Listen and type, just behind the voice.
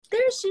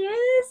she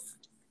is.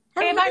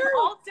 Hello. And I'm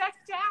all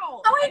decked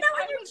out. Oh, I know.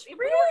 If we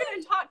were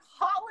going to talk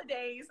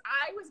holidays,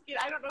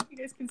 I don't know if you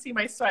guys can see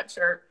my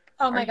sweatshirt.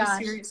 Oh my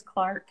gosh. Serious,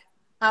 Clark?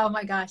 Oh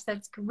my gosh,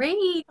 that's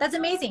great. That's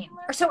amazing.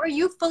 So are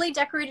you fully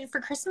decorated for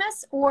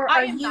Christmas, or I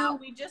are am you? not.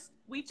 We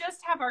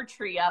just have our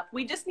tree up.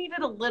 We just needed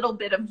a little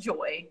bit of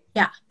joy.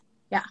 Yeah.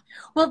 Yeah.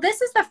 Well,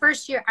 this is the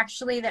first year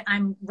actually that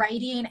I'm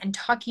writing and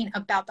talking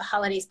about the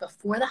holidays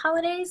before the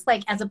holidays.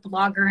 Like as a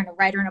blogger and a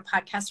writer and a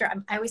podcaster,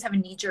 I always have a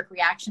knee-jerk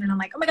reaction and I'm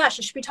like, oh my gosh,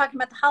 I should be talking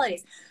about the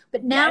holidays.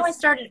 But now I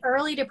started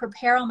early to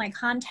prepare all my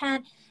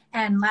content.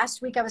 And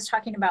last week I was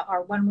talking about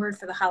our one word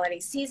for the holiday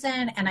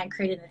season, and I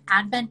created an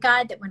Advent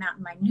guide that went out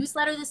in my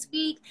newsletter this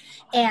week.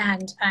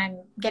 And I'm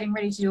getting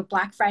ready to do a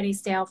Black Friday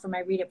sale for my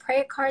Read It, Pray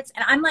It cards.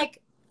 And I'm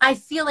like, I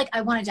feel like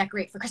I want to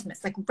decorate for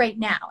Christmas, like right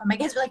now. And my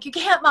kids are like, you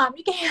can't, Mom,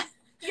 you can't.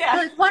 Yeah.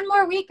 Like one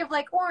more week of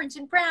like orange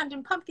and brown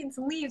and pumpkins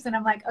and leaves. And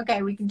I'm like,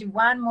 okay, we can do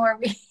one more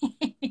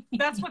week.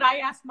 That's what I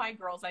asked my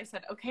girls. I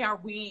said, okay, are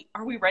we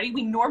ready?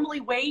 We normally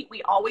wait.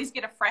 We always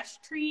get a fresh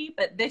tree,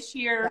 but this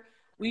year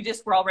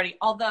we're all ready.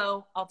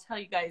 Although I'll tell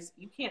you guys,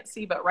 you can't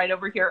see, but right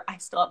over here, I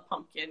still have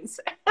pumpkins.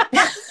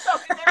 So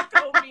they're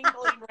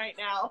co-mingling right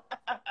now.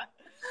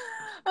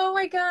 Oh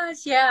my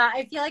gosh. Yeah.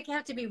 I feel like you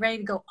have to be ready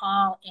to go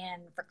all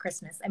in for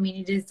Christmas. I mean,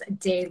 it is a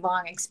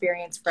day-long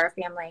experience for our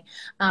family.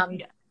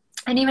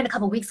 And even a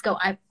couple of weeks ago,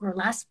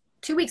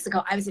 2 weeks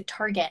ago, I was at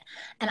Target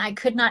and I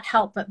could not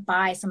help but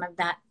buy some of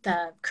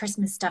the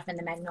Christmas stuff in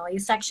the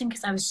Magnolia section.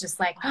 Cause I was just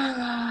like,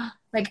 I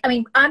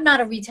mean, I'm not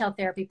a retail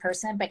therapy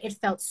person, but it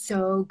felt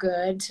so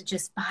good to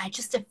just buy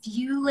just a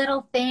few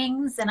little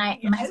things. And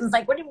my husband's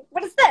like, what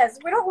is this?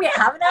 Don't we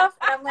have enough?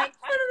 And I'm like,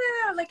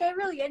 no. Like,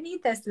 I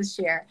need this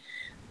year.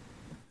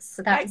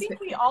 So I think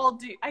we all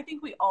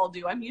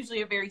do. I'm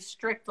usually a very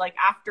strict, like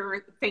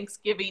after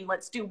Thanksgiving,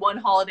 let's do one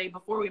holiday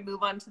before we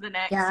move on to the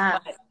next. Yeah.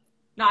 But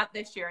not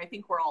this year. I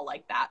think we're all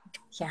like that.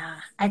 Yeah.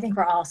 I think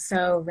we're all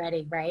so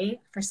ready,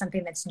 right? For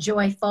something that's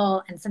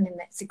joyful and something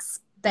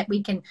that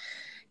we can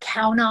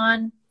count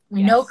on.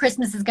 We know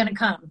Christmas is going to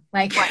come.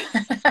 Like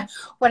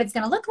what it's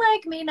going to look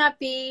like may not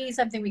be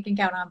something we can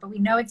count on, but we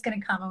know it's going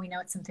to come and we know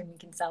it's something we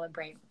can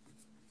celebrate.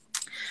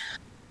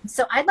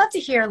 So I'd love to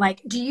hear,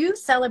 like, do you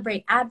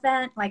celebrate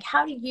Advent? Like,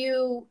 how do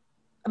you,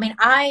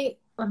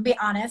 I'll be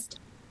honest,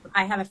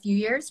 I have a few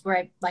years where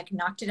I like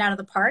knocked it out of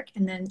the park,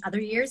 and then other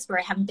years where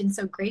I haven't been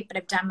so great, but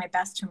I've done my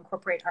best to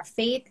incorporate our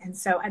faith. And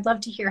so I'd love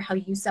to hear how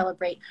you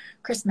celebrate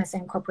Christmas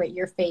and incorporate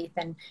your faith.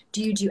 And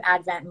do you do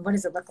Advent, and what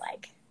does it look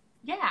like?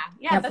 Yeah.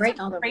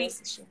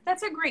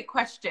 That's a great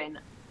question.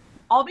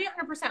 I'll be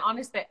 100%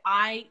 honest that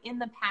in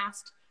the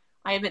past,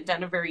 I haven't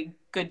done a very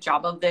good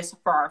job of this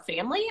for our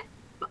family.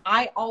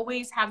 I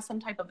always have some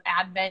type of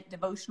Advent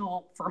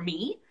devotional for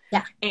me.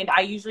 Yeah. And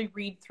I usually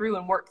read through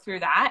and work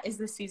through that as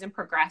the season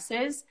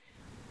progresses.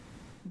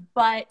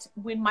 But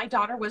when my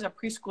daughter was a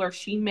preschooler,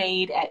 she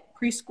made at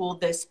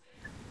preschool this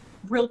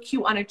real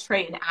cute on a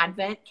tray, an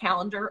Advent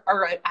calendar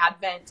or an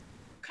Advent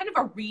kind of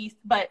a wreath,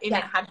 but it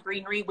had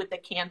greenery with the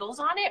candles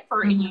on it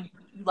and you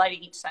light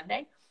it each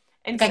Sunday.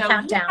 And so we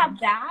have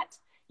that.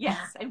 Yes.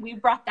 Yeah. And we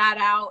brought that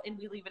out and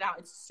we leave it out.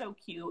 It's so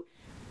cute.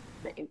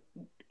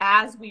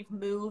 As we've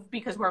moved,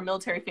 because we're a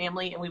military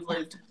family and we've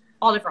lived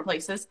all different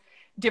places,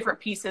 different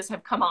pieces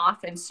have come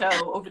off. And so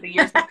over the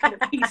years, we've kind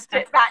of pieced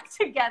it back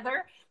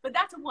together. But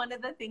that's one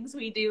of the things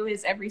we do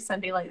is every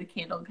Sunday, light the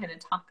candle and kind of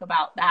talk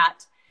about that.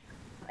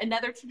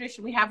 Another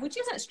tradition we have, which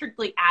isn't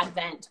strictly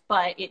Advent,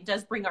 but it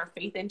does bring our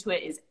faith into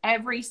it, is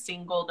every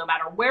single, no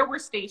matter where we're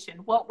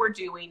stationed, what we're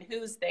doing,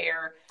 who's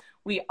there,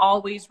 we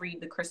always read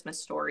the Christmas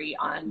story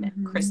on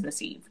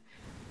Christmas Eve.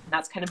 And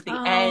that's kind of the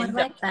end. I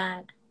like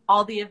that.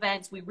 All the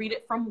events. We read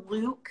it from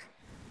Luke.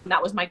 And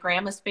that was my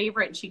grandma's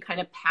favorite, and she kind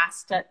of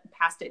passed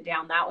it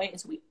down that way. And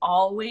so we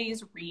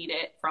always read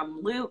it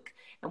from Luke,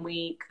 and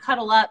we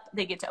cuddle up.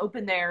 They get to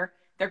open their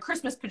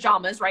Christmas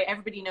pajamas, right?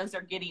 Everybody knows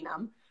they're getting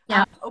them.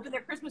 Yeah. Open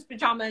their Christmas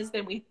pajamas,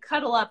 then we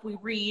cuddle up, we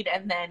read,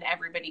 and then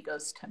everybody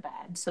goes to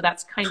bed. So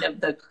that's kind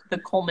of the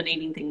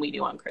culminating thing we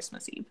do on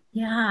Christmas Eve.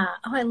 Yeah.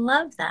 Oh, I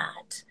love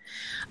that.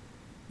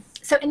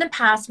 So in the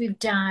past we've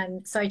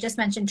done, I just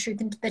mentioned Truth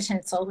into the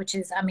Tinsel, which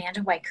is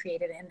Amanda White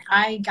created. And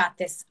I got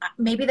this,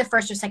 maybe the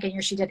first or second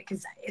year she did it,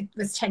 because it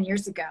was 10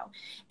 years ago.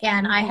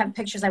 And I have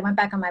pictures, I went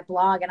back on my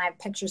blog and I have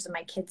pictures of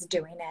my kids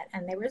doing it.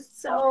 And they were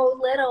so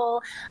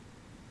little.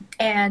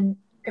 And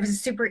it was a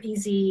super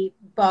easy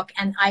book.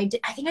 And I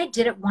think I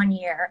did it 1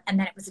 year and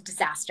then it was a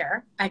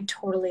disaster. I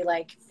totally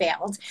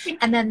failed.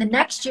 And then the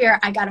next year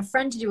I got a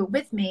friend to do it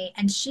with me,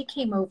 and she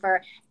came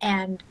over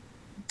and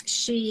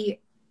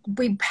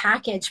we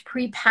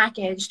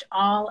pre-packaged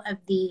all of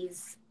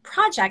these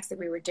projects that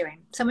we were doing.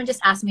 Someone just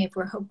asked me if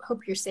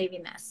hope you're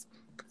saving this.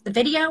 The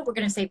video, we're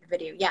going to save the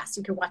video. Yes,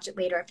 you can watch it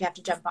later if you have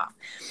to jump off.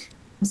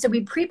 So we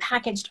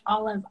pre-packaged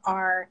all of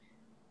our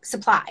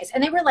supplies,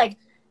 and they were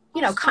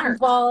cotton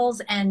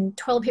balls and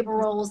toilet paper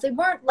rolls. They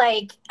weren't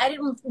I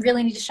didn't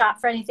really need to shop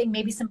for anything,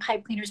 maybe some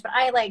pipe cleaners, but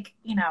I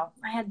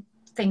had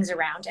things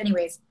around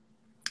anyways.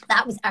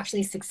 that was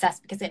actually a success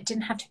because it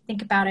didn't have to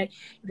think about it.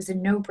 It was a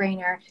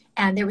no-brainer.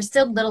 And they were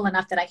still little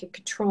enough that I could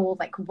control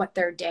like what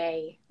their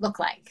day looked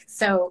like.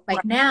 So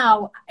like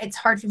now it's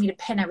hard for me to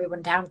pin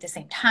everyone down at the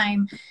same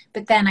time.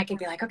 But then I could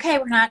be like, okay,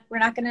 we're not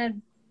going to,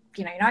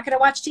 you're not going to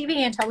watch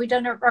TV until we've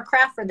done our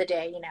craft for the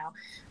day,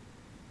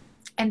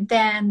 And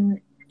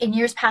then in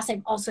years past,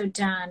 I've also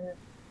done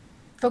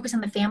Focus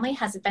on the Family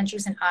has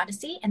Adventures in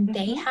Odyssey, and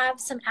they have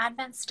some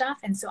Advent stuff.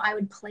 And so I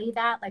would play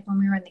that like when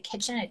we were in the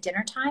kitchen at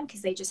dinner time,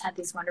 because they just had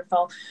these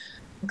wonderful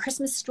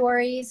Christmas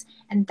stories.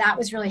 And that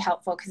was really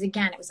helpful because,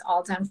 again, it was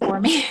all done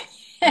for me.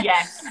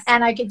 Yes.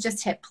 And I could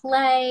just hit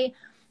play.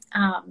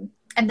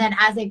 And then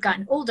as they've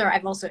gotten older,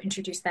 I've also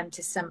introduced them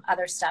to some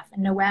other stuff.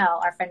 And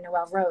Noelle, our friend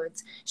Noelle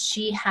Rhodes,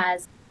 she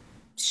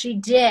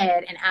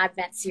did an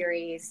Advent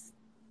series.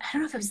 I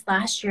don't know if it was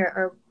last year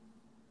or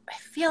I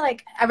feel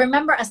like I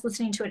remember us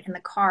listening to it in the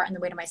car on the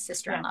way to my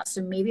sister-in-law. Yeah.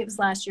 So maybe it was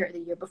last year or the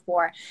year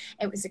before.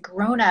 It was a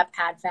grown-up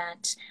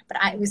Advent, but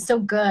it was so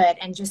good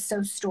and just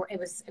it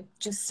was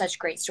just such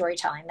great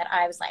storytelling that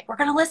I was like, we're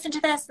going to listen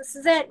to this. This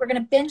is it. We're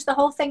going to binge the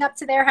whole thing up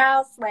to their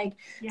house.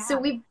 So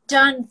we've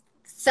done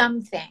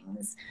some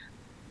things,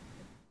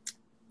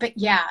 but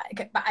yeah,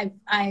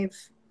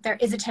 there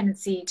is a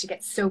tendency to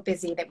get so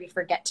busy that we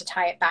forget to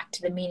tie it back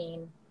to the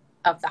meaning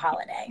of the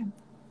holiday.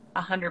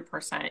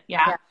 100%.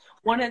 Yeah.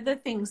 One of the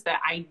things that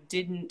I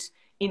didn't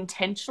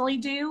intentionally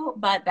do,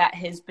 but that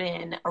has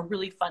been a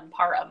really fun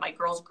part of my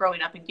girls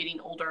growing up and getting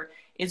older,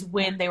 is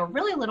when they were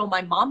really little,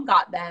 my mom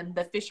got them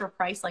the Fisher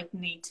Price like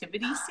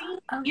nativity scene,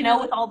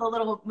 with all the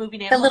little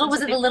moving animals.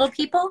 Was it the little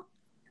people?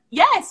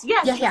 Yes,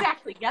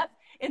 exactly. Yep.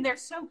 And they're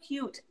so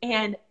cute.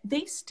 And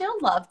they still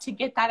love to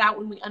get that out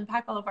when we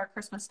unpack all of our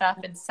Christmas stuff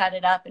and set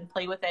it up and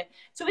play with it.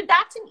 So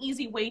that's an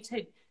easy way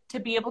to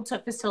be able to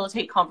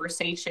facilitate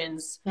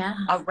conversations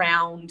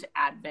around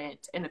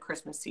Advent and the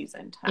Christmas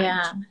season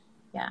time.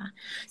 Yeah.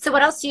 So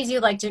what else do you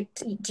like to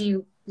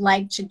do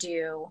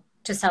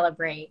to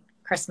celebrate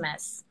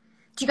Christmas?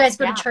 Do you guys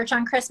go to church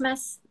on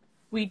Christmas?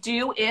 We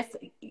do,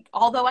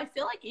 although I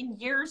feel like in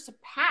years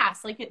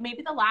past, like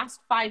maybe the last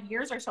 5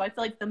 years or so, I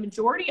feel like the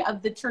majority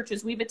of the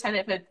churches we've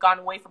attended have gone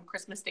away from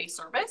Christmas Day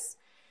service.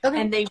 Okay.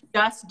 And they've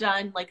just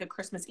done like a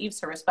Christmas Eve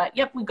service. But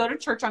yep, we go to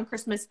church on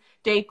Christmas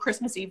Day,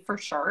 Christmas Eve for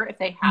sure, if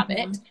they have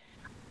it.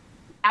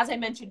 As I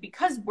mentioned,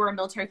 because we're a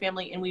military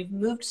family and we've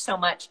moved so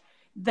much,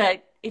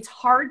 that it's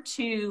hard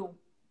to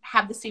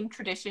have the same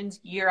traditions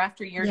year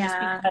after year just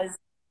because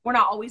we're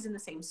not always in the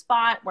same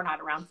spot. We're not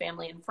around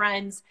family and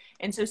friends.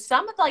 And so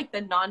some of like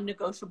the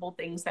non-negotiable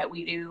things that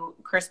we do,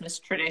 Christmas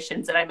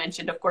traditions that I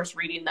mentioned, of course,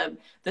 reading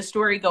the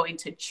story, going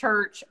to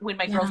church. When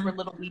my girls were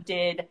little, we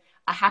did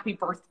a happy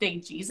birthday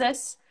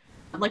Jesus,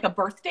 like a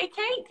birthday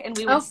cake, and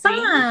we would sing.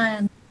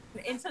 Fun.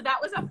 And so that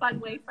was a fun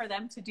way for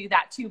them to do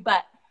that too.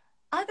 But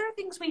other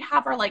things we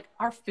have are like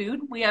our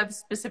food. We have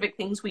specific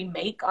things we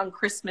make on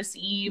Christmas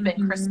Eve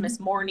and Christmas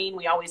morning.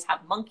 We always have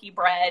monkey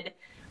bread,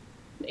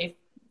 if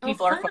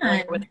people are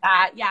familiar with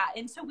that. Yeah.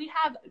 And so we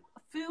have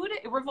food.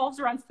 It revolves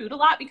around food a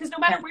lot because no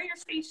matter where you're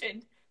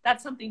stationed,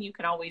 that's something you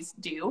can always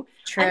do.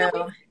 True. And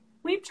then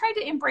we've tried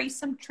to embrace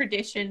some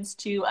traditions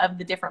too of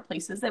the different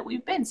places that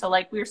we've been. So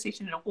like we were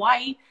stationed in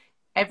Hawaii.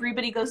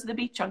 Everybody goes to the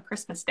beach on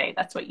Christmas Day.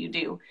 That's what you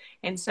do.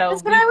 And so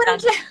that's what I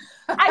would do.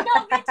 I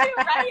know, me too,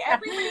 right?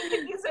 Everybody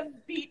can use a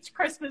beach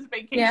Christmas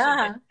vacation.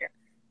 Yeah.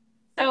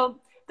 So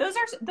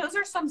those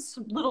are some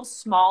little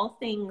small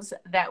things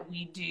that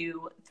we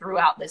do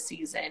throughout the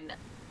season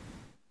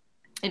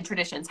in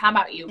traditions. How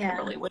about you,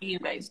 Kimberly? What do you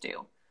guys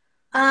do?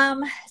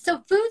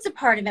 So food's a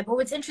part of it, but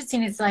what's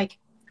interesting is like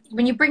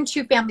when you bring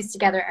two families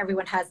together,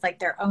 everyone has like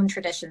their own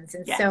traditions.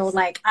 And so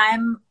like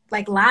I'm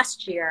like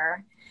last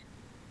year,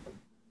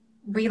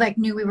 we like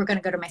knew we were going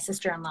to go to my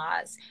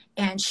sister-in-law's,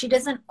 and she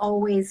doesn't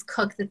always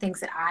cook the things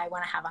that I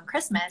want to have on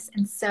Christmas.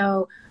 And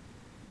so,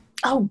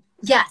 oh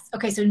yes.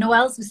 Okay. So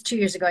Noelle's was 2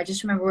 years ago. I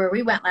just remember where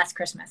we went last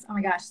Christmas. Oh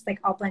my gosh. It's like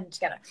all blended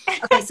together.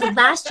 Okay. So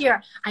last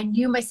year I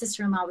knew my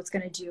sister-in-law was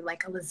going to do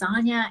like a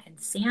lasagna and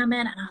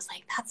salmon. And I was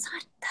like, that's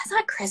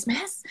not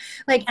Christmas.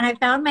 Like, and I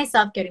found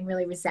myself getting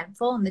really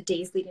resentful in the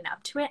days leading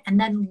up to it. And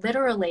then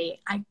literally,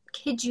 I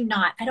kid you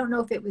not, I don't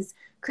know if it was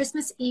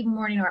Christmas Eve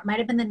morning or it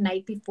might've been the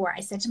night before,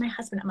 I said to my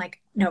husband, I'm like,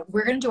 no,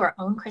 we're going to do our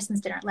own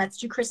Christmas dinner. Let's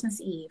do Christmas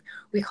Eve.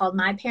 We called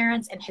my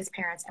parents and his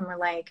parents and we're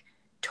like,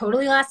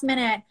 totally last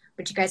minute,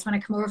 but you guys want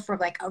to come over for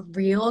like a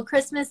real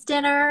Christmas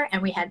dinner?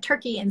 And we had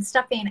turkey and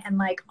stuffing and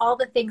like all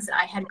the things that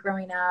I had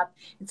growing up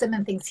and some of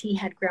the things he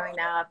had growing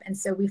up. And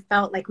so we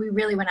felt like we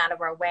really went out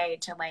of our way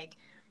to like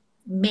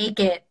make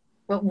it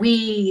what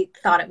we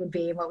thought it would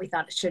be and what we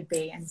thought it should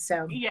be. And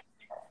so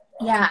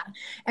yeah.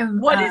 And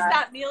what does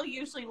that meal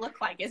usually look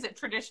like? Is it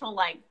traditional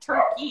like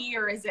turkey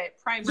or is it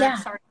prime rib?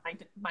 Sorry,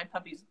 my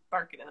puppy's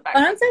barking in the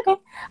background. Oh, that's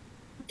okay.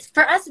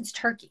 For us, it's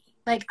turkey.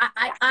 Like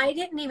I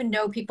didn't even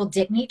know people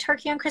didn't eat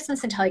turkey on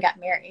Christmas until I got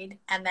married.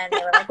 And then they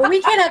were like, well,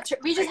 we can't have,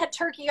 we just had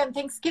turkey on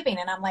Thanksgiving.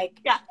 And I'm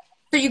like,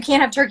 so you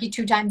can't have turkey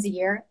 2 times a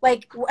year?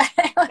 Like,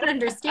 I don't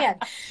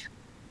understand.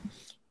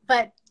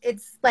 But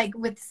it's like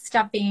with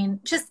stuffing,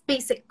 just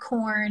basic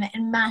corn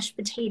and mashed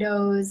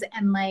potatoes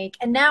and like,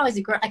 and now as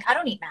a girl, like I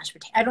don't eat mashed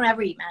potato. I don't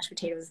ever eat mashed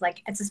potatoes.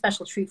 Like it's a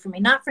special treat for me,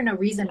 not for no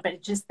reason, but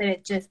it's just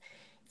that it's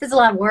a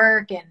lot of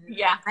work. And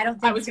Yeah. I don't I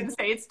think was going to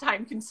say it's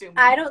time consuming.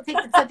 I don't think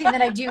it's something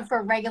that I do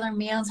for regular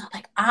meals. I'm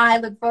like, I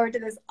look forward to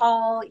this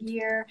all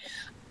year.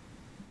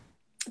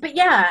 But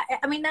yeah,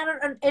 I mean,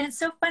 and it's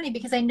so funny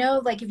because I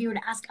know like if you were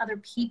to ask other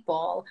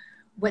people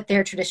what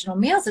their traditional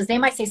meals is, they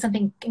might say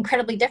something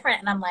incredibly different.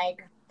 And I'm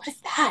like, what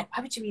is that?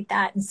 Why would you eat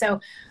that? And so,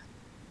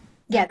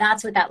 yeah,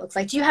 that's what that looks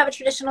like. Do you have a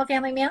traditional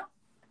family meal?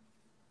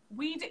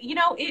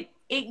 It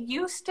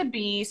used to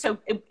be, so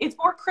it's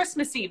more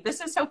Christmas Eve. This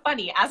is so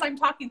funny. As I'm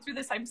talking through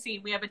this, I'm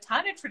seeing we have a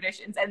ton of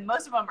traditions and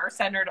most of them are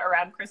centered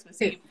around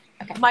Christmas Eve.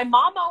 Okay. My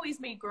mom always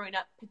made growing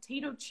up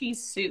potato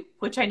cheese soup,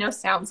 which I know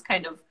sounds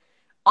kind of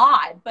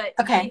odd, but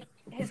okay.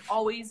 It has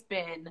always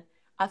been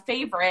a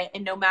favorite.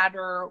 And no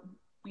matter,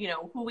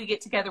 who we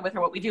get together with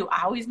or what we do,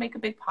 I always make a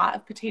big pot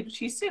of potato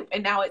cheese soup.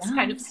 And now it's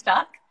kind of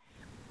stuck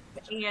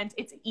and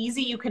it's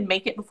easy. You can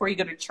make it before you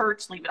go to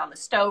church, leave it on the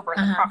stove or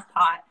in the crock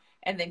pot,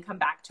 and then come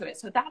back to it.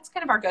 So that's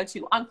kind of our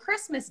go-to. On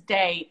Christmas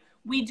Day,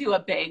 we do a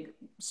big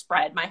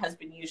spread. My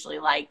husband usually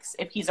likes,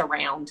 if he's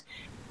around,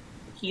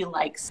 he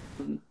likes,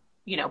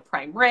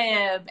 prime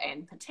rib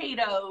and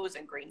potatoes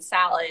and green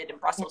salad and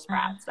Brussels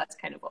sprouts. That's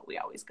kind of what we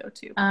always go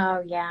to.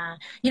 Oh, yeah.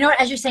 You know what,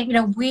 as you're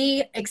saying,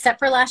 we, except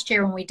for last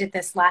year when we did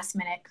this last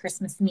minute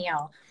Christmas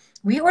meal,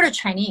 we order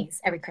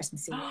Chinese every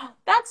Christmas Eve.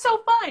 That's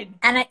so fun.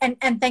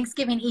 And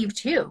Thanksgiving Eve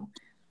too.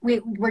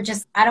 We're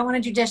just, I don't want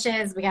to do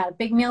dishes. We got a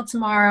big meal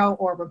tomorrow,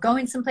 or we're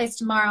going someplace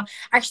tomorrow.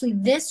 Actually,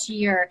 this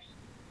year,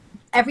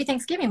 every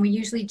Thanksgiving, we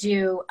usually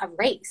do a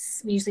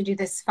race. We usually do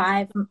this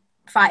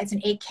it's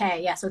an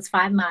 8K. Yeah. So it's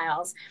 5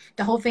 miles.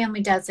 The whole family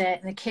does it.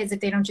 And the kids,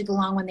 if they don't do the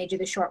long one, they do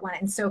the short one.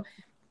 And so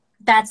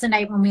that's the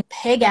night when we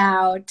pig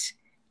out,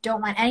 don't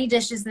want any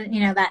dishes that,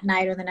 that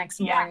night or the next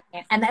morning.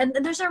 And then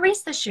there's a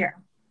race this year.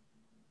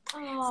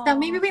 Aww. So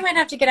maybe we might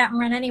have to get out and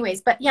run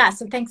anyways. But yeah,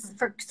 so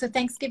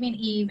Thanksgiving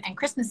Eve and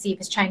Christmas Eve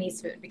is Chinese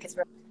food because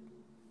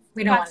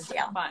we don't want to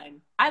deal.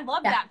 Fun. I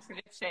love that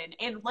tradition.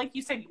 And like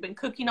you said, you've been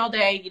cooking all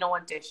day. You don't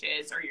want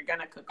dishes, or you're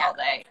gonna cook all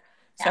day.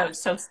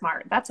 So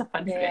smart. That's a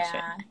fun tradition.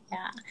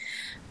 Yeah.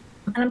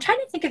 And I'm trying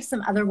to think of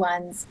some other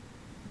ones.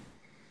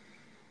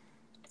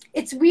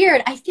 It's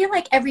weird. I feel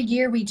like every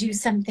year we do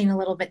something a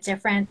little bit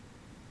different.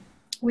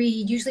 We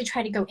usually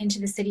try to go into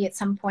the city at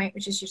some point,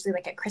 which is usually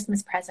like a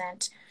Christmas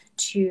present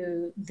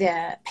to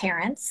the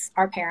parents,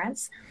 our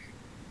parents.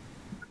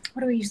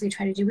 What do we usually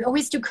try to do? We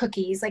always do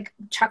cookies, like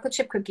chocolate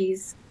chip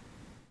cookies.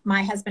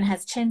 My husband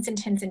has tins and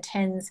tins and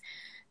tins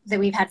that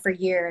we've had for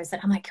years that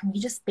I'm like, can we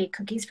just bake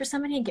cookies for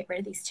somebody and get rid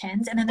of these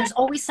tins? And then there's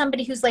always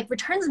somebody who's like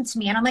returns them to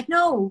me. And I'm like,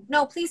 no,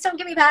 please don't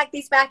give me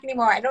these back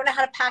anymore. I don't know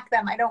how to pack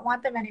them. I don't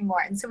want them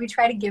anymore. And so we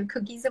try to give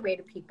cookies away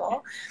to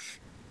people,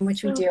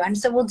 which we do. And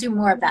so we'll do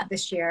more of that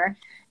this year.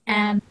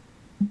 And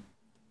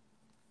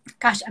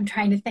gosh, I'm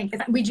trying to think.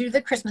 We do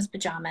the Christmas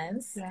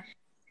pajamas. Yeah.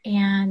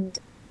 And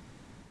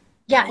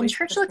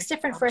church looks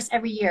different for us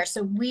every year.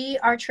 So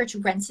our church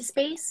rents a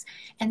space.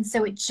 And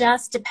so it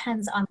just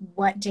depends on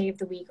what day of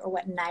the week or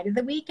what night of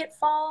the week it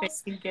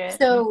falls.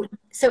 So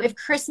if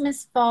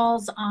Christmas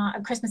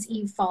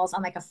Eve falls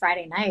on like a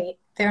Friday night,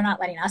 they're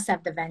not letting us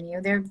have the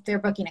venue. They're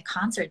booking a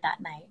concert that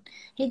night.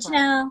 Hey,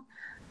 Janelle.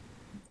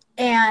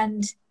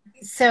 And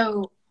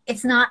so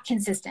it's not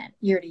consistent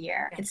year to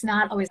year. It's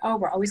not always,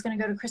 we're always going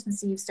to go to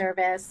Christmas Eve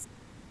service.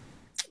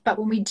 But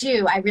when we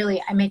do, I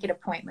make it a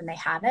point when they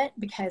have it,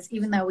 because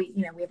even though we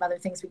have other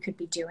things we could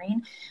be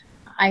doing,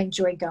 I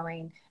enjoy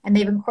going. And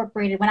they've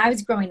incorporated, when I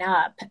was growing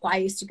up, I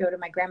used to go to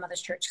my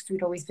grandmother's church because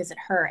we'd always visit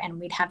her, and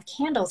we'd have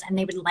candles and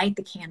they would light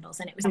the candles.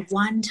 And it was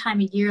one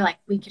time a year, like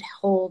we could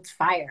hold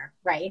fire,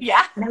 right?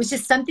 Yeah. And it was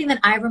just something that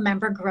I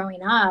remember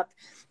growing up.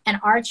 And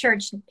our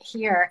church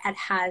here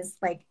has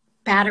like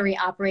battery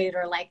operated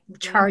or like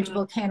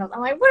chargeable candles. I'm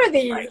like, what are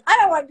these? I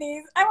don't want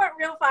these. I want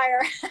real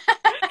fire.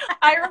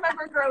 I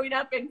remember growing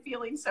up and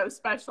feeling so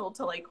special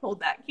to like hold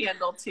that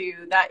candle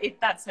too.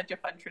 That's such a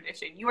fun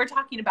tradition. You were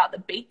talking about the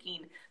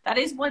baking. That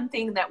is one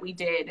thing that we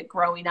did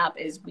growing up,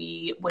 is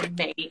we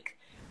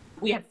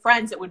had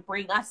friends that would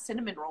bring us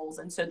cinnamon rolls.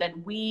 And so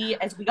then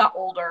as we got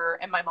older,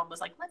 and my mom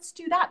was like, let's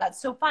do that. That's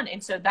so fun.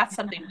 And so that's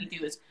something we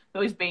do, is we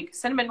always bake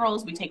cinnamon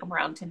rolls. We take them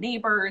around to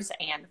neighbors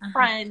and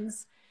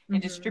friends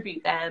and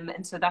distribute them.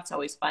 And so that's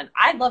always fun.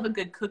 I love a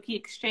good cookie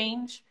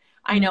exchange.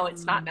 I know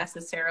it's not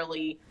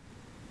necessarily,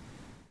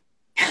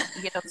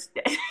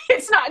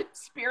 it's not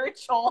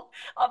spiritual,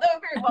 although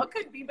it very well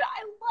could be, but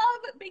I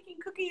love baking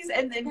cookies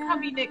and then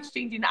coming and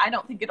exchanging. I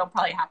don't think it'll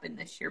probably happen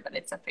this year, but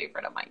it's a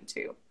favorite of mine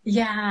too.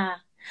 Yeah.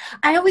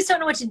 I always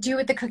don't know what to do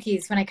with the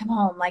cookies when I come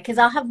home. Like, cause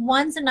I'll have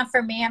one's enough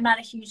for me. I'm not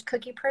a huge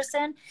cookie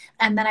person.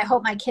 And then I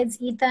hope my kids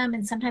eat them.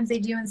 And sometimes they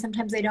do, and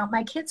sometimes they don't.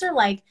 My kids are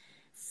like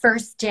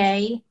first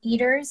day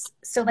eaters.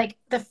 So like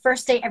the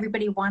first day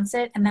everybody wants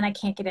it, and then I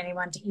can't get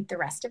anyone to eat the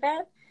rest of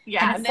it.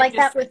 Yeah. And it's like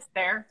that with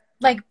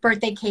like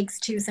birthday cakes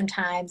too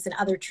sometimes, and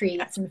other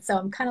treats. And so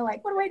I'm kind of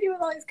like, what do I do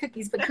with all these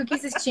cookies? But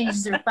cookies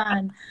exchanges are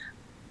fun.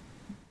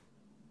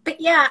 But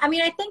yeah, I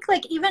mean, I think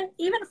like even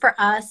for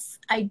us,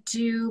 I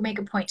do make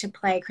a point to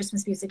play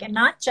Christmas music, and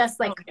not just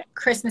like Okay.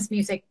 Christmas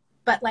music,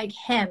 but like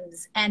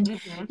hymns. And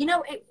Hmm.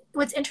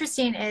 what's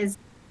interesting is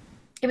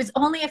it was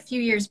only a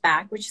few years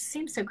back, which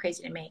seems so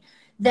crazy to me,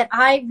 that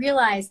I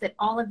realized that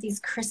all of these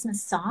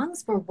Christmas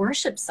songs were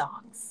worship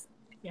songs.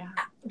 Yeah.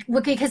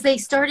 Because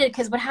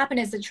because what happened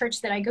is the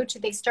church that I go to,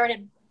 they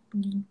started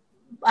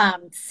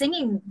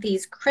singing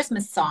these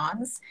Christmas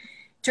songs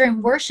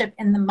during worship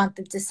in the month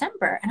of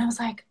December. And I was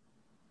like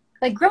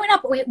growing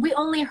up, we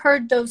only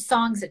heard those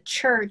songs at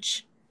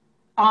church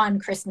on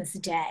Christmas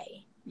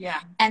Day.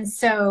 Yeah. And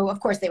so of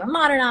course they were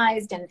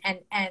modernized, and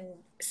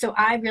so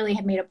I really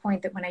have made a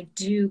point that when I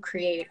do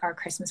create our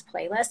Christmas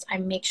playlist, I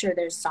make sure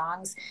there's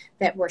songs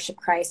that worship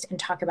Christ and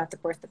talk about the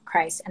birth of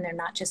Christ, and they're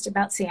not just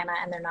about Santa,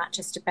 and they're not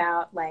just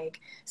about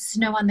like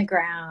snow on the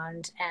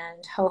ground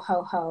and ho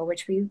ho ho,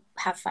 which we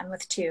have fun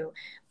with too,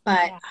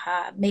 but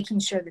Yeah. making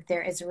sure that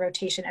there is a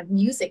rotation of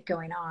music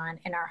going on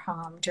in our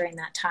home during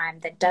that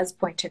time that does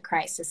point to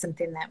Christ is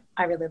something that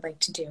I really like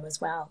to do as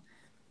well.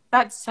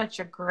 That's such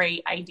a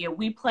great idea.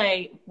 We've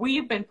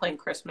been playing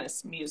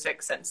Christmas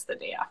music since the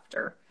day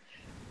after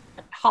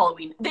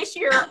Halloween. This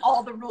year,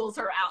 all the rules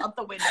are out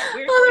the window. All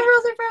the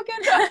rules are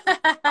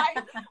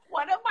broken.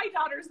 One of my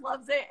daughters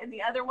loves it, and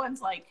the other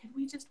one's like, "Can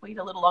we just wait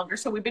a little longer?"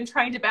 So we've been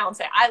trying to balance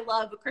it. I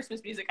love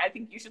Christmas music. I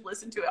think you should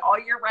listen to it all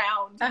year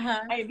round.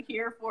 Uh-huh. I am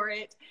here for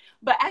it.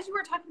 But as you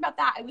were talking about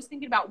that, I was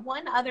thinking about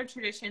one other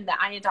tradition that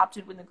I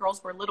adopted when the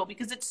girls were little,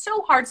 because it's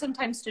so hard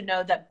sometimes to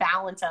know the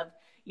balance of,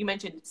 you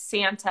mentioned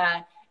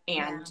Santa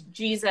and Yeah.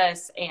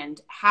 Jesus,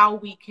 and how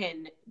we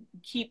can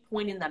keep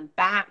pointing them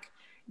back,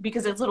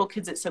 because as little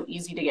kids it's so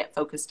easy to get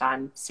focused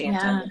on Santa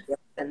Yeah. and the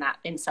gifts and that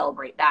and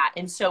celebrate that.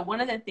 And so one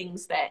of the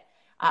things that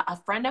a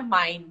friend of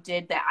mine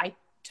did that I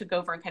took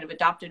over and kind of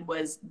adopted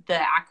was the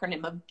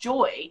acronym of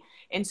JOY.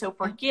 And so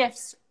for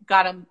gifts,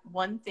 got them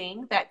one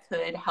thing that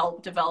could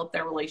help develop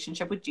their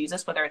relationship with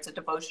Jesus, whether it's a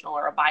devotional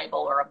or a Bible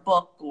or a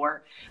book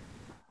or,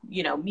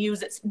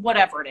 music,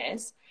 whatever it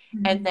is.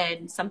 Mm-hmm. And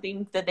then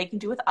something that they can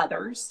do with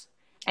others,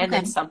 and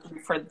Okay. then something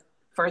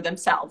for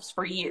themselves,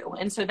 for you.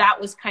 And so that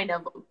was kind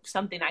of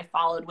something I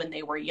followed when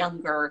they were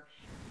younger,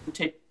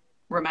 to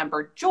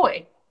remember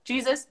joy,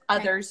 Jesus,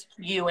 others,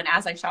 you. And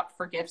as I shopped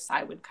for gifts,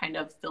 I would kind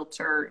of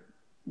filter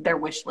their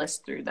wish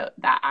list through that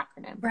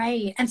acronym.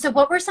 Right. And so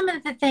what were some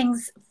of the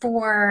things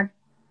well,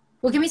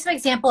 give me some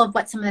example of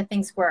what some of the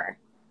things were.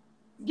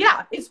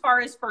 Yeah, as far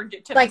as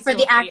to like for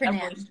the facilitate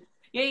acronym.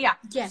 Yeah.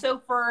 Yeah.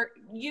 So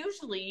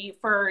usually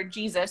for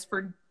Jesus,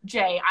 for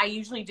Jay, I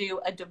usually do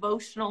a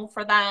devotional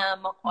for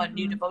them, a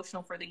new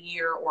devotional for the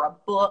year, or a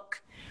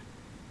book.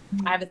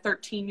 I have a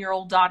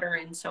 13-year-old daughter,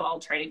 and so I'll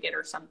try to get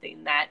her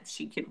something that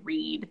she could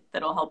read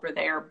that'll help her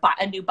there.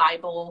 A new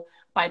Bible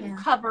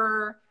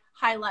cover,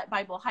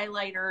 Bible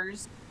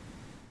highlighters,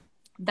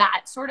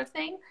 that sort of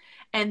thing.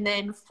 And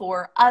then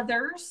for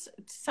others,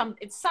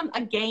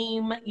 a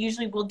game.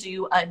 Usually we'll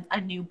do a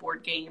new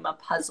board game, a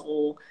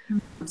puzzle.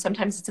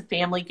 Sometimes it's a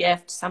family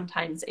gift.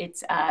 Sometimes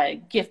it's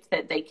a gift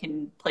that they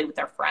can play with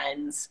their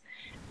friends.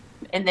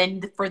 And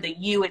then for the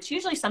you, it's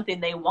usually something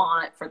they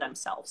want for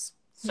themselves.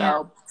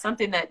 So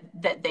something that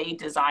they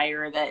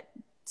desire,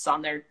 that's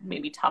on their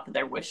maybe top of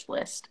their wish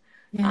list.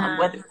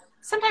 Whether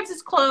sometimes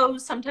it's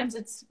clothes, sometimes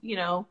it's,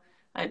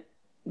 a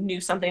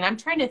new something. I'm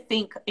trying to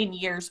think in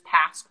years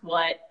past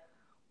what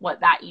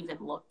that even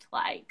looked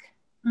like.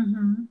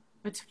 Mm-hmm.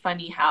 It's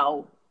funny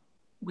how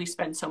we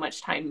spend so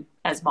much time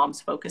as moms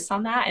focused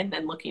on that, and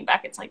then looking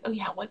back, it's like, oh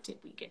yeah, what did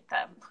we get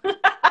them?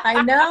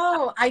 I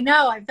know. I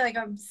feel like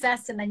I'm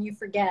obsessed, and then you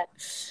forget.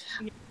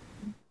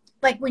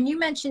 Like when you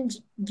mentioned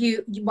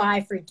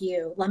why for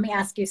you, let me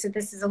ask you, so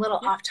this is a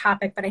little off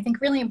topic, but I think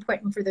really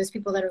important for those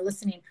people that are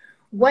listening.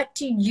 What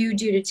do you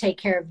do to take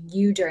care of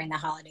you during the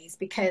holidays?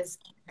 Because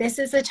this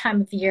is a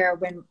time of year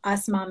when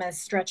us mamas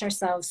stretch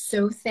ourselves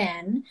so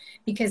thin,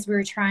 because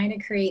we're trying to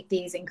create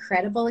these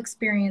incredible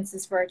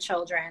experiences for our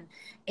children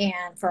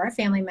and for our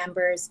family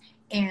members.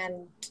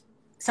 And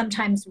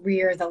sometimes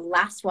we're the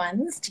last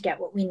ones to get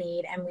what we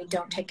need, and we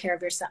don't take care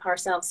of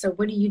ourselves. So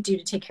what do you do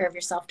to take care of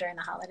yourself during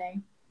the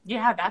holiday?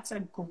 Yeah, that's a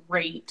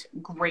great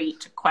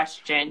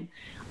question.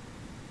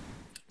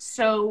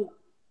 So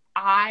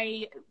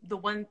the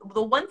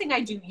one thing I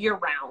do year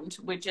round,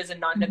 which is a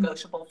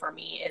non-negotiable for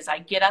me, is I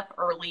get up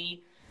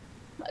early,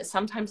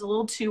 sometimes a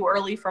little too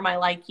early for my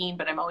liking,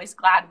 but I'm always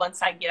glad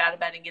once I get out of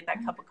bed and get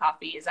that cup of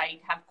coffee, is I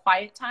have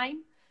quiet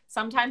time.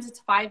 Sometimes it's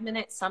 5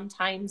 minutes,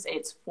 sometimes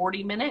it's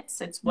 40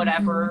 minutes. It's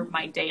whatever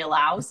my day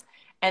allows.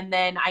 And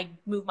then I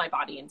move my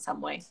body in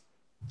some way.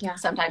 Yeah.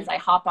 Sometimes I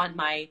hop on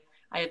I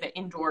have an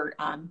indoor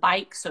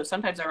bike. So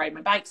sometimes I ride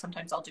my bike.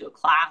 Sometimes I'll do a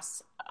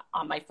class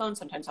on my phone.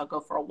 Sometimes I'll go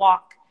for a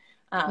walk.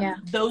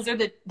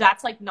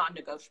 That's like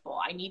non-negotiable.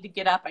 I need to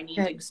get up. I need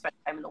to spend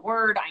time in the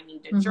Word. I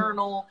need to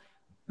journal,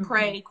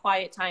 pray,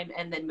 quiet time,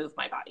 and then move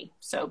my body.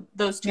 So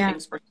those two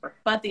things for sure.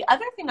 But the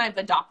other thing I've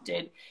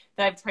adopted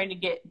that I've tried to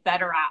get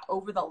better at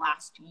over the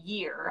last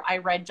year, I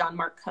read John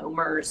Mark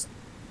Comer's,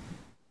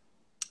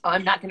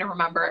 I'm not going to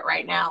remember it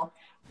right now,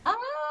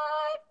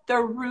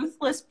 the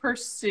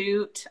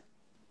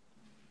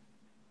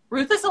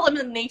Ruthless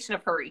Elimination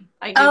of Hurry.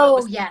 I knew it Oh,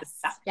 was yes.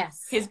 that.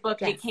 Yes. His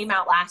book, Yes. it came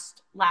out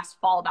last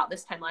fall about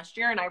this time last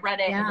year, and I read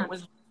it, Yeah. and it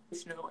was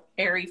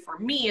revolutionary for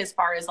me as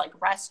far as like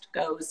rest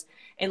goes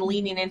and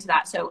leaning into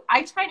that. So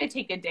I try to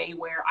take a day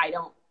where I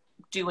don't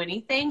do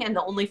anything, and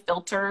the only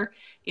filter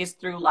is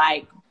through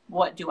like,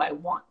 what do I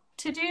want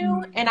to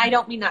do? And I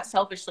don't mean that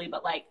selfishly,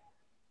 but like,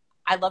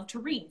 I love to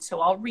read, so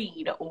I'll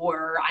read,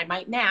 or I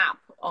might nap,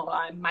 or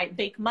I might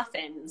bake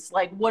muffins,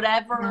 like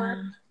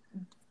whatever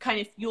kind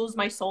of fuels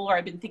my soul, or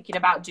I've been thinking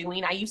about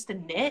doing. I used to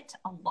knit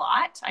a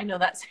lot. I know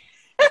that's,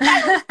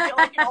 I feel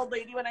like an old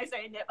lady when I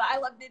say I knit, but I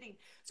love knitting.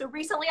 So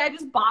recently I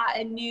just bought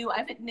I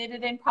haven't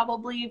knitted in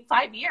probably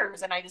 5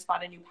 years, and I just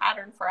bought a new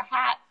pattern for a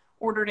hat,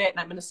 ordered it, and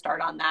I'm going to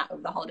start on that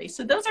over the holidays.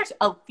 So those are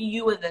a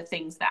few of the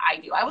things that I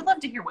do. I would love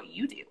to hear what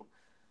you do.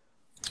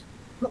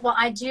 Well,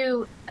 I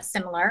do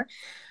similar.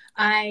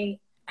 I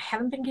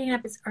haven't been getting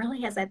up as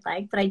early as I'd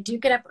like, but I do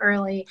get up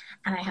early,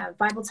 and I have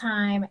Bible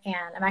time,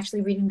 and I'm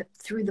actually reading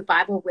through the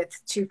Bible with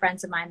 2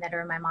 friends of mine that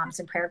are in my Moms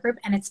in Prayer group.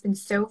 And it's been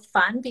so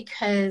fun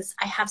because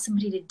I have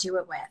somebody to do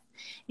it with.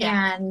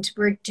 Yeah. And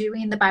we're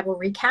doing the Bible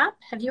recap.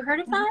 Have you heard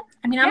of that?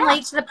 I mean, I'm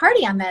late to the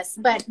party on this,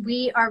 but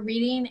we are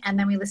reading, and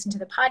then we listen to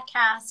the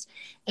podcast,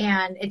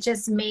 and it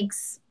just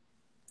makes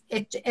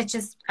it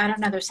just, I don't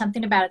know, there's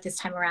something about it this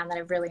time around that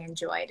I've really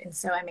enjoyed. And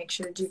so I make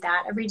sure to do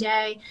that every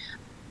day.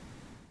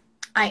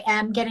 I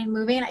am getting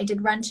moving. I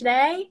did run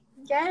today.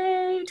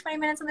 Yay, 20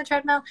 minutes on the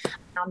treadmill.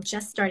 I'm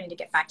just starting to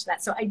get back to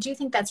that. So I do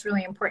think that's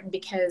really important,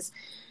 because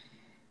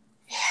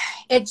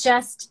it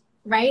just,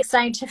 right,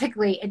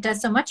 scientifically, it does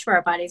so much for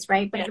our bodies,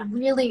 right? But it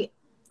really,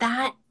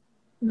 that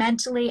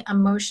mentally,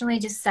 emotionally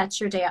just sets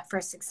your day up for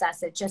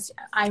success.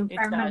 I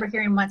remember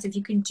hearing once, if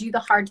you can do the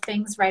hard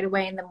things right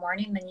away in the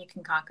morning, then you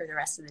can conquer the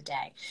rest of the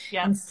day.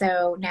 Yeah. And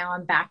so now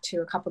I'm back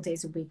to a couple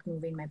days a week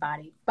moving my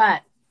body.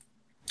 But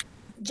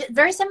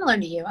very similar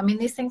to you. I mean,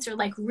 these things are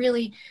like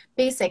really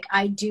basic.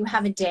 I do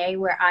have a day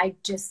where I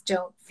just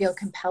don't feel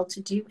compelled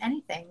to do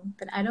anything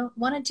that I don't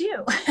want to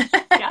do.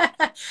 Yeah.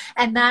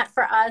 And that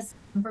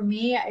for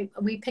me,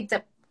 we picked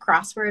up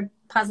crossword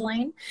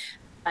puzzling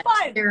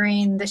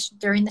during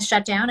the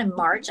shutdown in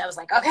March. I was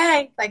like,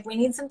 okay, like we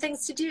need some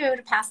things to do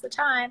to pass the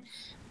time.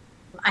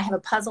 I have a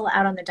puzzle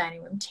out on the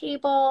dining room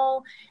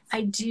table.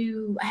 I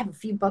have a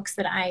few books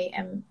that I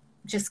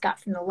just got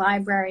from the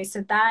library.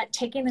 So that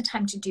taking the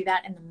time to do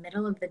that in the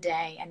middle of the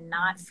day and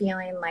not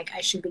feeling like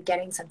I should be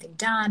getting something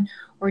done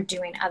or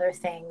doing other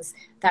things,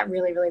 that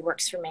really, really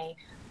works for me.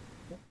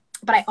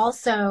 But I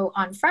also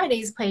on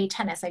Fridays play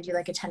tennis. I do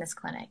like a tennis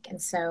clinic.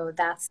 And so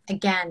that's,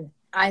 again,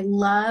 I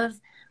love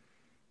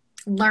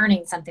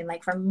learning something.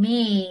 Like for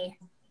me,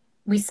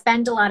 we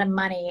spend a lot of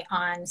money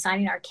on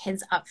signing our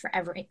kids up for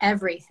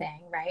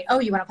everything, right? Oh,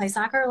 you want to play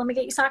soccer? Let me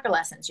get you soccer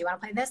lessons. You want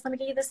to play this? Let me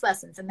get you this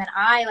lessons. And then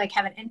I like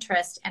have an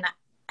interest, and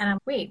I'm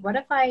wait, what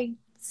if I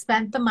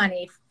spent the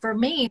money for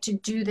me to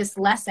do this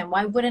lesson?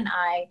 Why wouldn't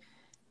I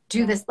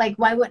do this? Like,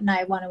 why wouldn't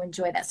I want to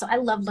enjoy that? So I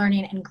love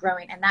learning and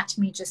growing, and that to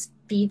me just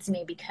feeds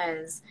me,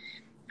 because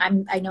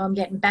I know I'm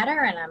getting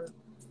better, and I'm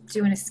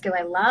doing a skill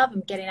I love.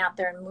 I'm getting out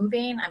there and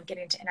moving. I'm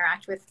getting to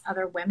interact with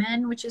other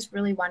women, which is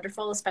really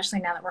wonderful, especially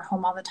now that we're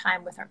home all the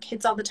time with our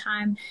kids all the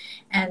time.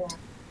 And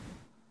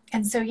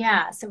so,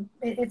 so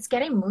it's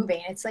getting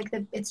moving. It's like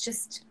it's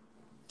just,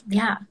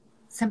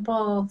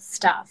 simple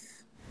stuff.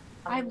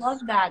 I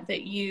love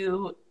that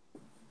you're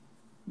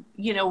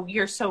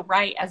so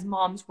right. As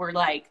moms, we're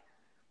like,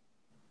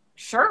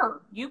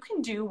 sure, you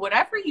can do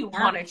whatever you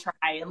want to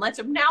try, and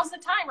now's the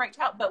time, right?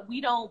 But we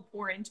don't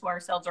pour into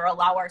ourselves or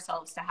allow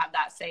ourselves to have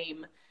that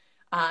same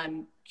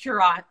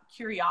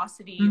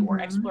curiosity or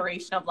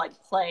exploration of like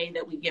play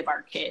that we give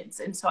our kids.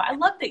 And so I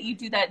love that you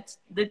do that,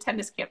 the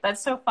tennis camp.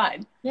 That's so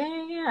fun.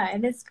 Yeah,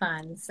 it is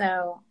fun.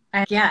 So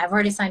I've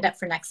already signed up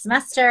for next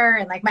semester.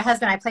 And like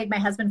I played my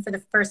husband for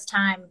the first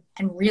time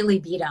and really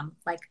beat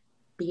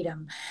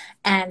him.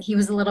 And he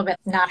was a little bit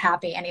not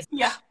happy. And he's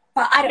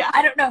well,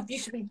 I don't know if you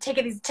should be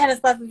taking these tennis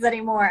lessons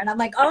anymore. And I'm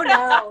like, oh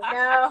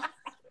no.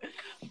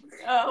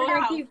 We're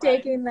going to keep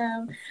taking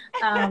them.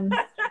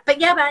 But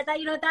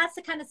that's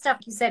the kind of stuff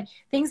you said,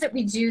 things that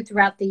we do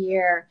throughout the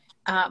year.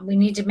 We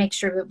need to make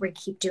sure that we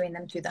keep doing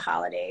them through the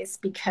holidays,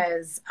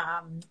 because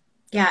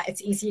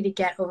it's easy to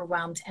get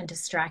overwhelmed and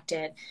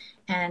distracted,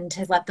 and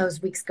to let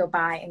those weeks go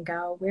by and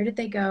go, where did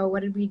they go?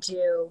 What did we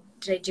do?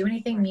 Did I do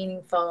anything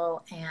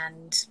meaningful?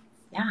 And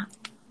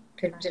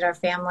did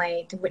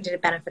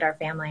it benefit our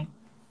family?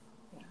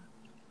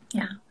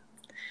 Yeah.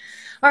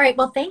 All right.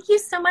 Well, thank you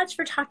so much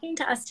for talking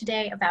to us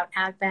today about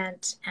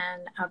Advent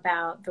and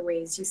about the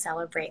ways you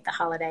celebrate the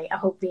holiday. I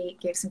hope we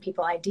gave some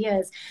people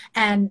ideas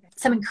and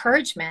some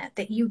encouragement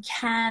that you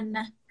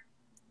can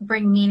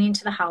bring meaning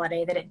to the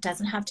holiday, that it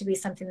doesn't have to be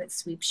something that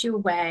sweeps you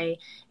away.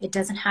 It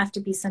doesn't have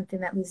to be something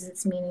that loses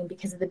its meaning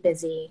because of the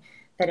busy.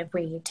 That if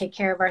we take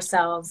care of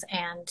ourselves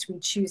and we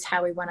choose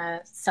how we want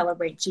to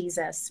celebrate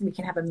Jesus, we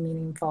can have a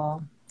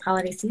meaningful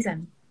holiday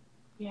season.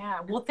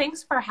 Yeah. Well,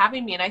 thanks for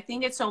having me. And I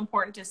think it's so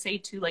important to say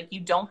too, like, you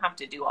don't have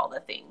to do all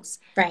the things.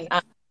 Right.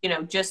 you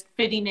know, just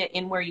fitting it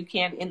in where you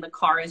can in the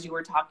car, as you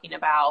were talking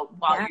about,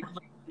 while Yeah. you're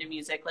listening to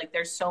music. Like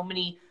there's so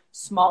many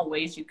small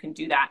ways you can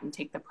do that and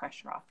take the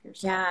pressure off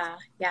yourself. Yeah,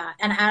 yeah.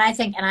 And I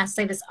think, and I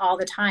say this all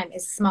the time,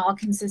 is small,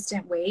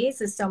 consistent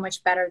ways is so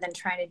much better than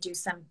trying to do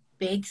some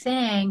big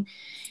thing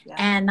Yeah.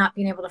 and not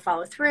being able to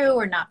follow through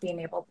or not being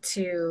able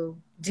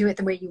to do it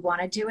the way you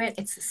want to do it.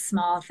 It's the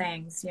small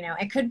things, you know.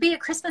 It could be a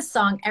Christmas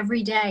song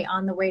every day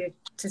on the way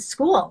to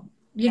school.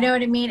 You know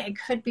what I mean? It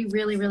could be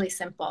really, really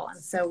simple. And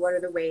so what are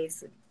the ways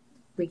that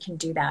we can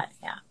do that?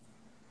 Yeah.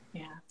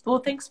 Yeah. Well,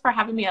 thanks for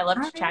having me. I love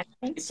All to right. chat.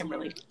 Thanks.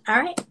 Kimberly. All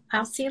right.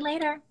 I'll see you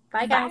later.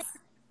 Bye, Bye. guys.